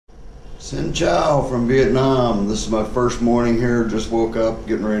Xin chào from Vietnam. This is my first morning here. Just woke up,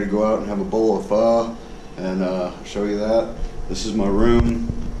 getting ready to go out and have a bowl of pho, and show you that. This is my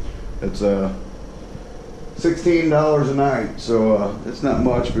room. It's $16 a night, so it's not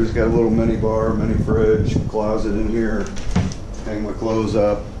much, but it's got a little mini bar, mini fridge, closet in here, hang my clothes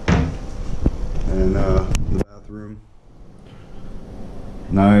up, and the bathroom.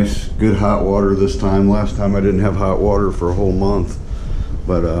 Nice, good hot water this time. Last time I didn't have hot water for a whole month,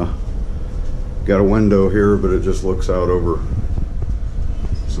 but got a window here, but it just looks out over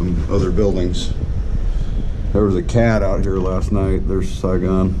some other buildings. There was a cat out here last night. There's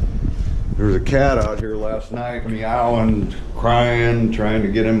Saigon. There was a cat out here last night meowing, crying, trying to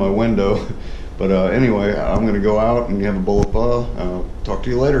get in my window. But anyway, I'm gonna go out and have a bowl of pho. Talk to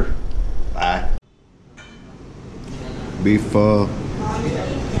you later. Bye. Beef pho.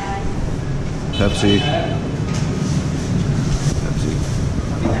 Pepsi.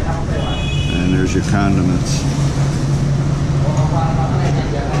 And there's your condiments.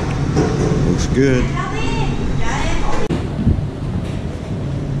 Looks good.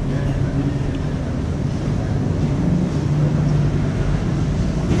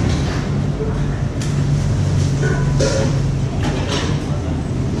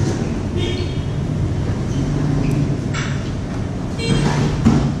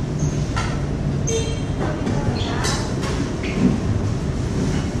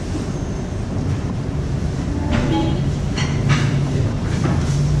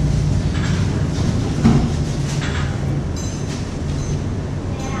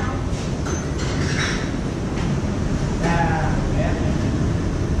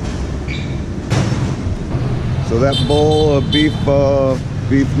 So that bowl of beef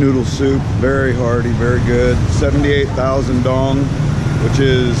noodle soup, very hearty, very good. 78,000 dong, which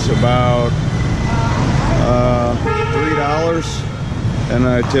is about $3, and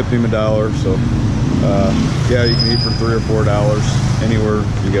I tipped him $1. So yeah, you can eat for $3 or $4 anywhere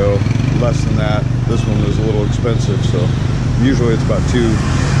you go. Less than that. This one was a little expensive, so usually it's about $2.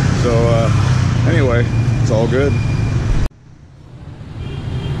 So anyway, it's all good.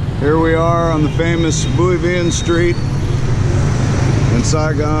 Here we are on the famous Vinnie Vi Street in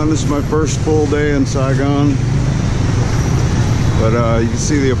Saigon. This is my first full day in Saigon. But you can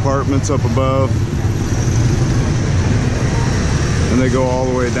see the apartments up above. And they go all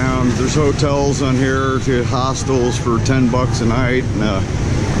the way down. There's hotels on here to hostels for 10 bucks a night. And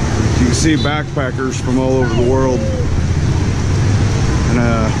you can see backpackers from all over the world. And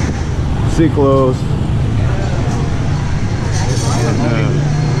sea clothes.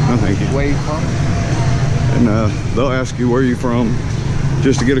 No, thank you. Where you from? And they'll ask you where you're from,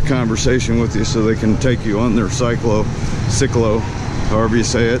 just to get a conversation with you, so they can take you on their cyclo, however you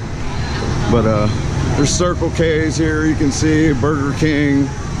say it. But there's Circle K's here. You can see Burger King.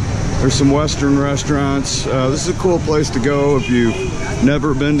 There's some Western restaurants. This is a cool place to go if you've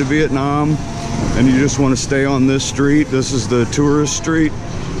never been to Vietnam and you just want to stay on this street. This is the tourist street.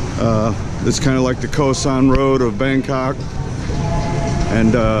 It's kind of like the Khao San Road of Bangkok.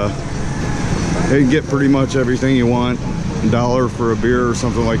 And you can get pretty much everything you want. $1 for a beer or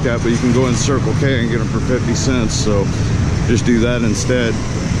something like that, but you can go in Circle K and get them for 50 cents, so just do that instead.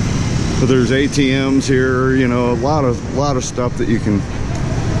 But there's ATMs here, you know, a lot of stuff that you can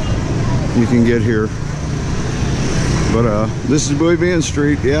get here. But this is Vinnie Vi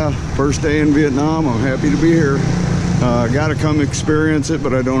Street. Yeah, first day in Vietnam. I'm happy to be here. Gotta come experience it,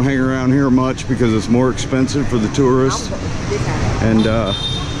 but I don't hang around here much because it's more expensive for the tourists. And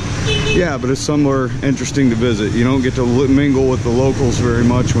yeah, but it's somewhere interesting to visit. You don't get to mingle with the locals very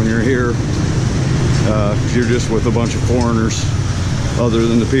much when you're here. You're just with a bunch of foreigners, other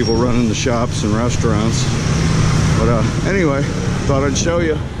than the people running the shops and restaurants. But anyway, thought I'd show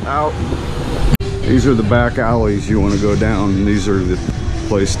you out. These are the back alleys you want to go down, and these are the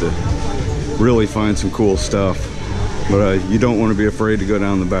place to really find some cool stuff. But you don't want to be afraid to go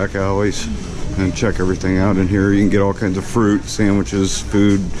down the back alleys and check everything out in here. You can get all kinds of fruit, sandwiches,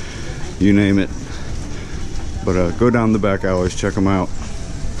 food, you name it. But go down the back alleys, check them out.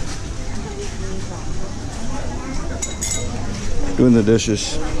 Doing the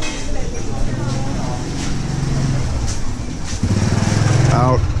dishes.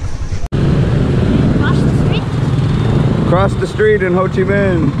 Out. Across the street? Across the street in Ho Chi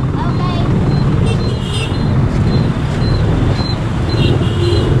Minh.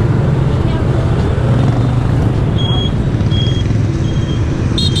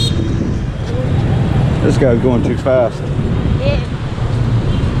 This guy's going too fast. Yeah.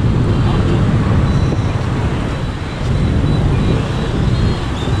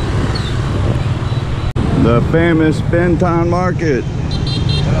 The famous Benton Market.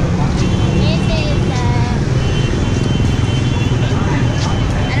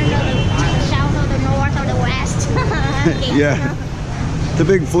 market. Yeah, it's a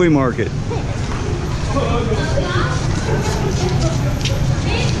big flea market.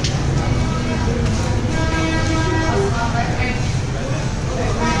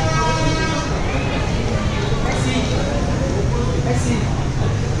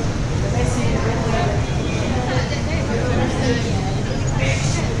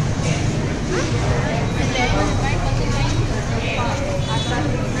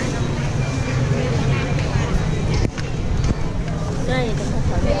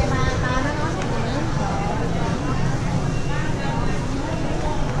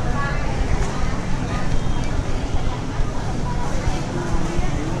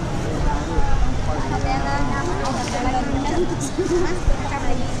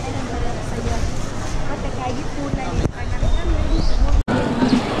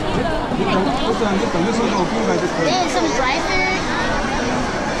 There's some dry food.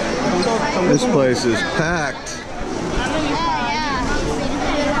 This place is packed.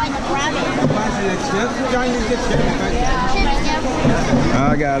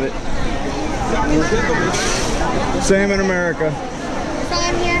 I got it. Same in America.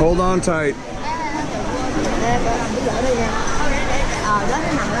 Same here. Hold on tight.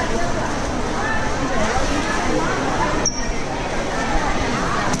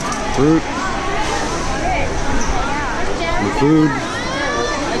 Fruit. And food.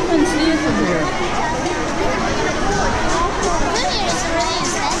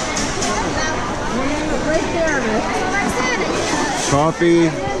 Coffee.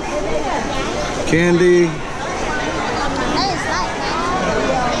 Candy.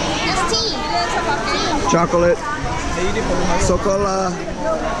 That's tea. Chocolate. Chocolate.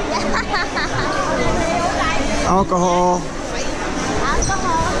 Alcohol.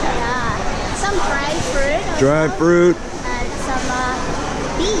 Alcohol. Yeah. Some dried fruit. Dried fruit. And some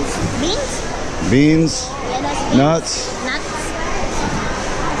beans. Beans? Beans. Yeah, that's beans. Nuts. Nuts.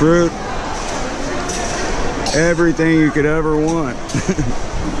 Fruit. Everything you could ever want.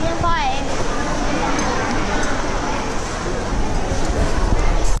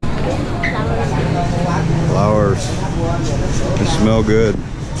 Flowers. They smell good.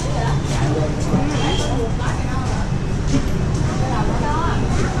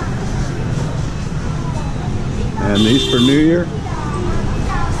 And these for New Year?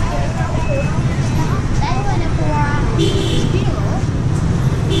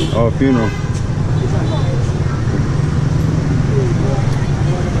 Oh, a funeral.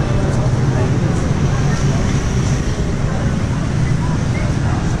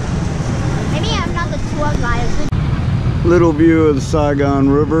 Maybe I'm not the tour guide. Little view of the Saigon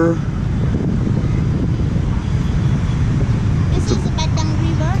River. This is the Batang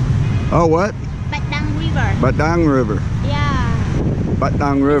River. Oh, what? Batang River. Batang River. Yeah.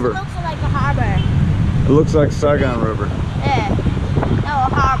 Batang River. It looks like a harbor. It looks like Saigon River. Yeah. No, a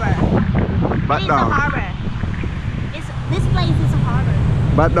harbor. It's a Batang. harbor. This place is a harbor.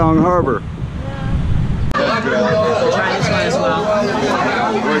 Batang Harbor. Try this one as well.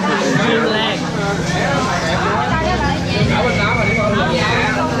 Green leg.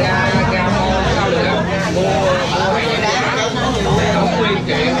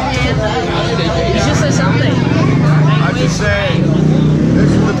 You should say something. I just say, this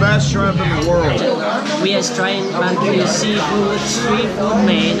is the best shrimp in the world. We are trying barbecue seafood, street food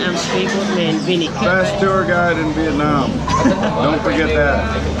man. I'm street food man, Vinnie. Best tour guide in Vietnam. Don't forget that.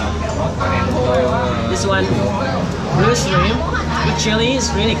 This one, blue shrimp with chili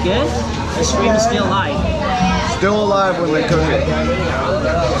is really good. The shrimp is still alive. Still alive when they cook it.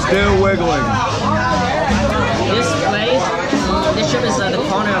 Still wiggling. This place, this shrimp is at the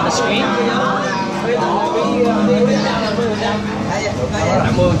corner of the street.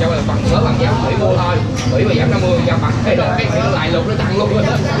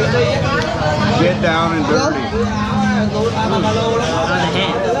 Get down and dirty. On the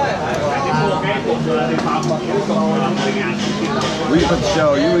head. We put the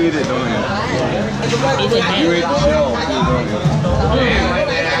shell. You eat it, don't you? Eat the head. You eat the shell, too, don't you?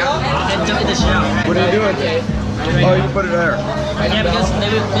 Enjoy the show. What are you doing? Oh, you put it there. Yeah, because they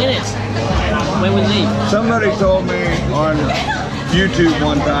will finish when we leave. Somebody told me on YouTube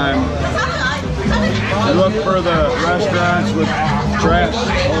one time, look for the restaurants with trash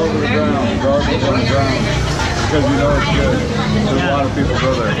all over the ground, garbage on the ground, because you know it's good. There's a lot of people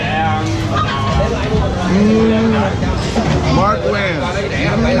go there. Mark wins.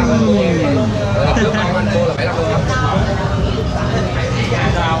 This is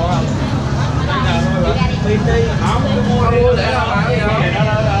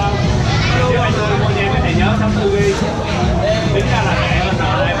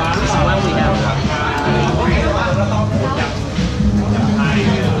what we have.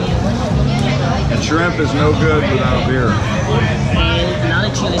 is no good without beer. And another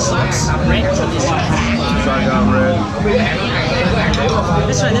chili sauce, red chili sauce. Saigon red.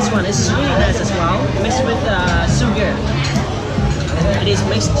 Let's try this one. It's really nice as well. Mixed with sugar. It is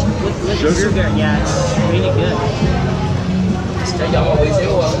mixed with sugar. Yeah, it's really good.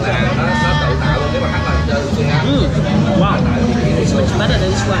 Wow, it's much better than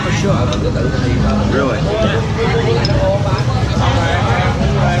this one for sure. Really? Yeah.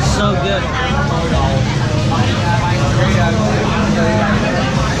 So good.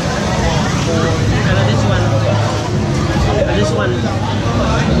 And this one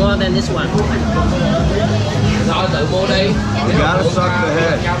more than this one. You gotta suck the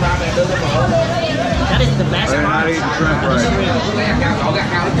head. That is the best They're part. not eating shrimp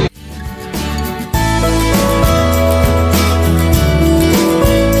right.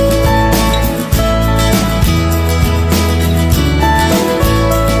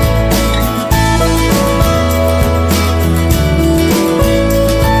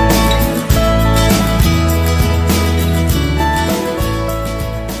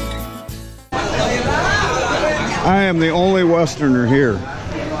 I am the only Westerner here.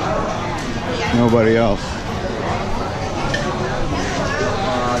 Nobody else.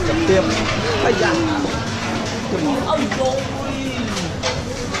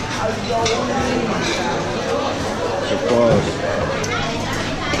 So close.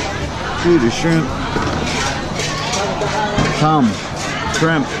 See the shrimp.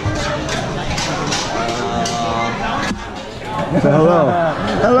 Shrimp. Say hello.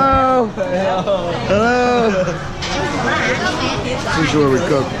 Hello. Hello. This is where we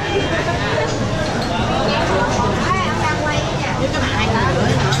cook.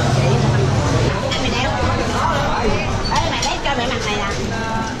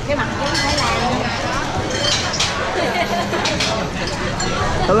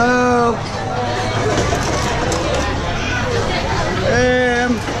 Hello.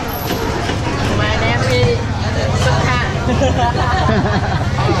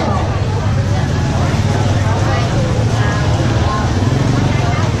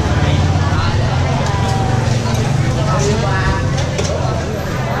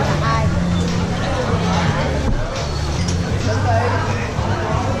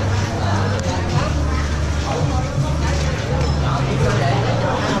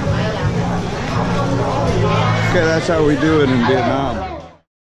 Okay, that's how we do it in Vietnam.